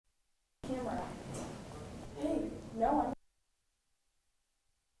Hey, no one.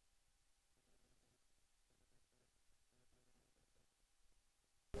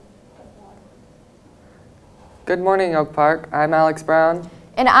 Good morning, Oak Park. I'm Alex Brown.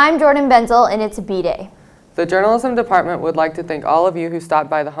 And I'm Jordyn Bensyl, and it's B-Day. The journalism department would like to thank all of you who stopped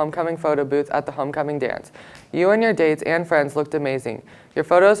by the homecoming photo booth at the homecoming dance. You and your dates and friends looked amazing. Your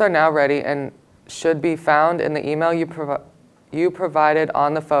photos are now ready and should be found in the email you provided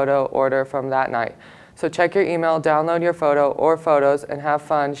on the photo order from that night. So check your email, download your photo or photos, and have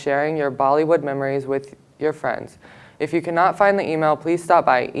fun sharing your Bollywood memories with your friends. If you cannot find the email, please stop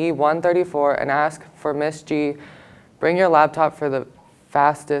by E134 and ask for Miss G. Bring your laptop for the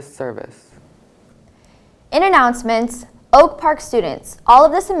fastest service. In announcements, Oak Park students, all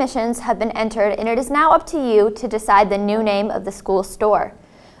of the submissions have been entered, and it is now up to you to decide the new name of the school store.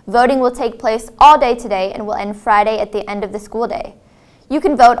 Voting will take place all day today and will end Friday at the end of the school day. You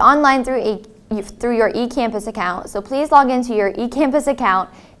can vote online through your eCampus account, so please log into your eCampus account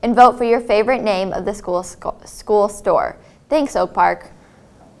and vote for your favorite name of the school store. Thanks, Oak Park.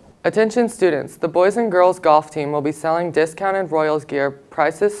 Attention students, the boys and girls golf team will be selling discounted Royals gear.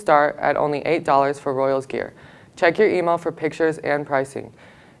 Prices start at only $8 for Royals gear. Check your email for pictures and pricing.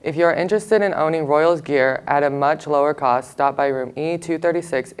 If you are interested in owning Royals gear at a much lower cost, stop by room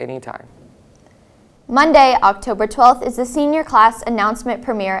E236 anytime. Monday, October 12th is the senior class announcement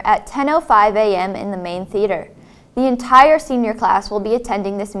premiere at 10:05 a.m. in the main theater. The entire senior class will be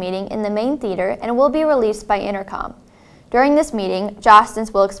attending this meeting in the main theater and will be released by intercom. During this meeting,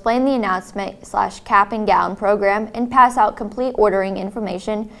 Jostens will explain the announcement/cap and gown program and pass out complete ordering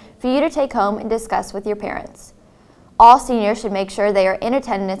information for you to take home and discuss with your parents. All seniors should make sure they are in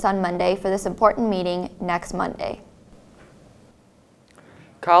attendance on Monday for this important meeting next Monday.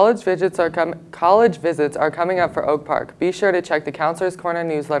 College visits are coming up for Oak Park. Be sure to check the Counselor's Corner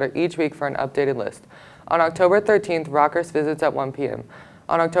newsletter each week for an updated list. On October 13th, Rockers visits at 1 p.m.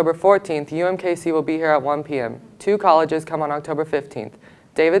 On October 14th, UMKC will be here at 1 p.m. Two colleges come on October 15th,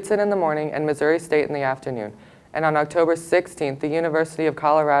 Davidson in the morning and Missouri State in the afternoon. And on October 16th, the University of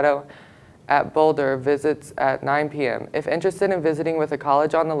Colorado at Boulder visits at 9 p.m. If interested in visiting with a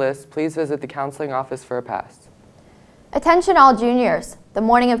college on the list, please visit the counseling office for a pass. Attention all juniors. The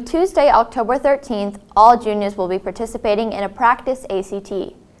morning of Tuesday, October 13th, all juniors will be participating in a practice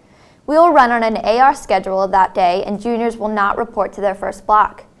ACT. We will run on an AR schedule that day, and juniors will not report to their first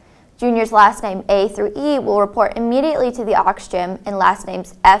block. Juniors' last name A through E will report immediately to the aux gym, and last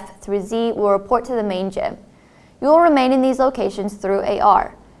names F through Z will report to the main gym. You will remain in these locations through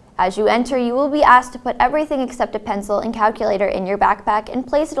AR. As you enter, you will be asked to put everything except a pencil and calculator in your backpack and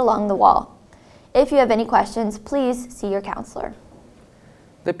place it along the wall. If you have any questions, please see your counselor.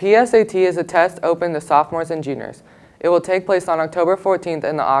 The PSAT is a test open to sophomores and juniors. It will take place on October 14th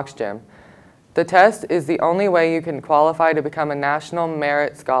in the aux gym. The test is the only way you can qualify to become a National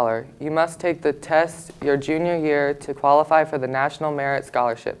Merit Scholar. You must take the test your junior year to qualify for the National Merit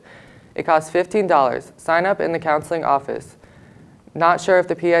Scholarship. It costs $15. Sign up in the counseling office. Not sure if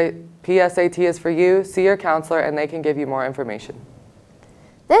the PSAT is for you? See your counselor and they can give you more information.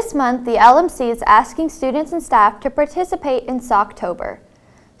 This month, the LMC is asking students and staff to participate in Socktober.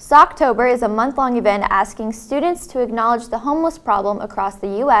 Socktober is a month-long event asking students to acknowledge the homeless problem across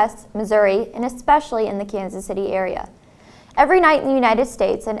the U.S., Missouri, and especially in the Kansas City area. Every night in the United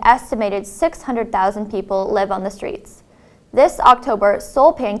States, an estimated 600,000 people live on the streets. This October,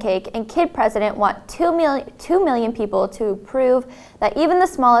 Soul Pancake and Kid President want 2 million people to prove that even the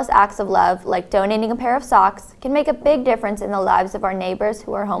smallest acts of love, like donating a pair of socks, can make a big difference in the lives of our neighbors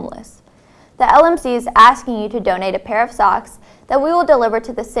who are homeless. The LMC is asking you to donate a pair of socks that we will deliver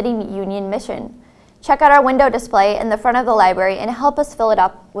to the City Union Mission. Check out our window display in the front of the library and help us fill it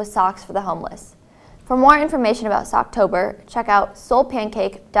up with socks for the homeless. For more information about Socktober, check out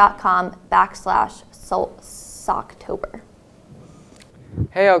soulpancake.com/Socktober.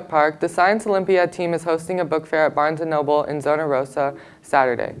 Hey Oak Park, the Science Olympiad team is hosting a book fair at Barnes & Noble in Zona Rosa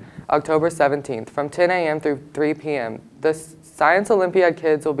Saturday, October 17th from 10 a.m. through 3 p.m. The Science Olympiad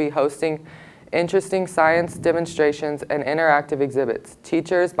kids will be hosting interesting science demonstrations and interactive exhibits.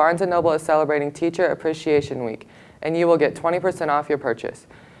 Teachers, Barnes & Noble is celebrating Teacher Appreciation Week, and you will get 20% off your purchase.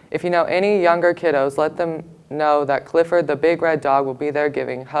 If you know any younger kiddos, let them know that Clifford the Big Red Dog will be there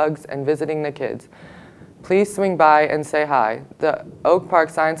giving hugs and visiting the kids. Please swing by and say hi. The Oak Park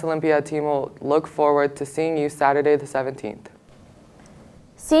Science Olympiad team will look forward to seeing you Saturday the 17th.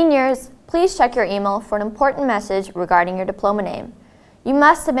 Seniors, please check your email for an important message regarding your diploma name. You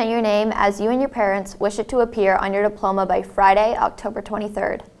must submit your name as you and your parents wish it to appear on your diploma by Friday, October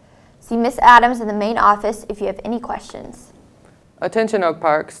 23rd. See Miss Adams in the main office if you have any questions. Attention Oak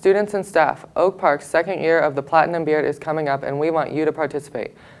Park, students and staff. Oak Park's second year of the Platinum Beard is coming up and we want you to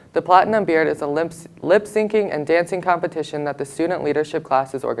participate. The Platinum Beard is a lip-syncing and dancing competition that the student leadership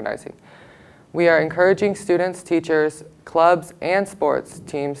class is organizing. We are encouraging students, teachers, clubs, and sports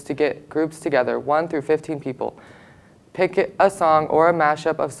teams to get groups together, 1 through 15 people. Pick a song or a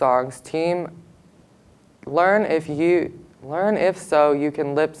mashup of songs. Team, learn if so you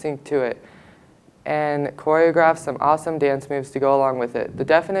can lip sync to it, and choreograph some awesome dance moves to go along with it. The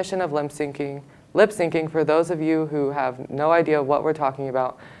definition of lip syncing, for those of you who have no idea what we're talking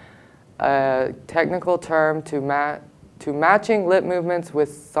about, a technical term to matching lip movements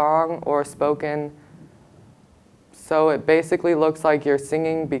with song or spoken. So it basically looks like you're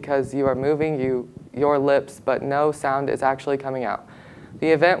singing because you are moving your lips, but no sound is actually coming out. The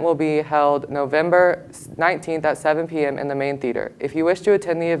event will be held November 19th at 7 p.m. in the main theater. If you wish to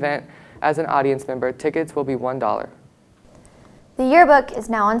attend the event as an audience member, tickets will be $1. The yearbook is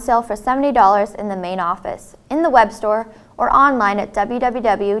now on sale for $70 in the main office, in the web store, or online at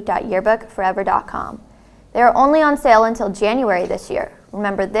www.yearbookforever.com. They are only on sale until January this year.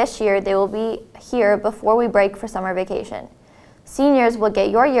 Remember, this year they will be here before we break for summer vacation. Seniors will get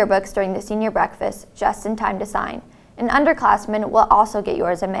your yearbooks during the senior breakfast just in time to sign, and underclassmen will also get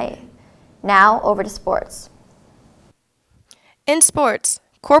yours in May. Now, over to sports. In sports,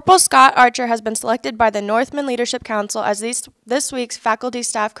 Corporal Scott Archer has been selected by the Northman Leadership Council as this week's Faculty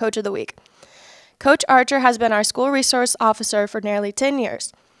Staff Coach of the Week. Coach Archer has been our school resource officer for nearly 10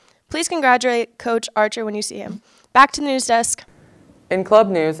 years. Please congratulate Coach Archer when you see him. Back to the news desk. In club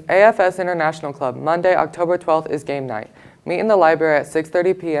news, AFS International Club, Monday, October 12th is game night. Meet in the library at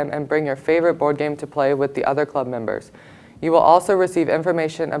 6:30 p.m. and bring your favorite board game to play with the other club members. You will also receive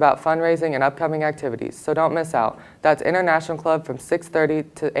information about fundraising and upcoming activities, so don't miss out. That's International Club from 6:30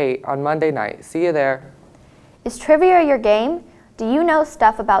 to 8 on Monday night. See you there. Is trivia your game? Do you know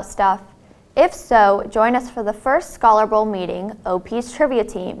stuff about stuff? If so, join us for the first Scholar Bowl meeting, OP's trivia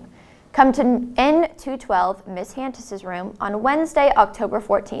team. Come to N212, Miss Hantis' room, on Wednesday, October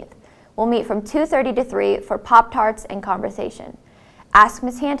 14th. We'll meet from 2:30 to 3 for Pop-Tarts and conversation. Ask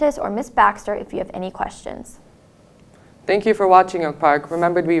Miss Hantis or Miss Baxter if you have any questions. Thank you for watching Oak Park.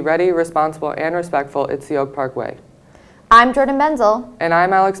 Remember to be ready, responsible, and respectful. It's the Oak Park way. I'm Jordyn Bensyl. And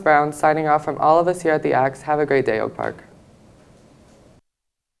I'm Alex Brown, signing off from all of us here at the Axe. Have a great day, Oak Park.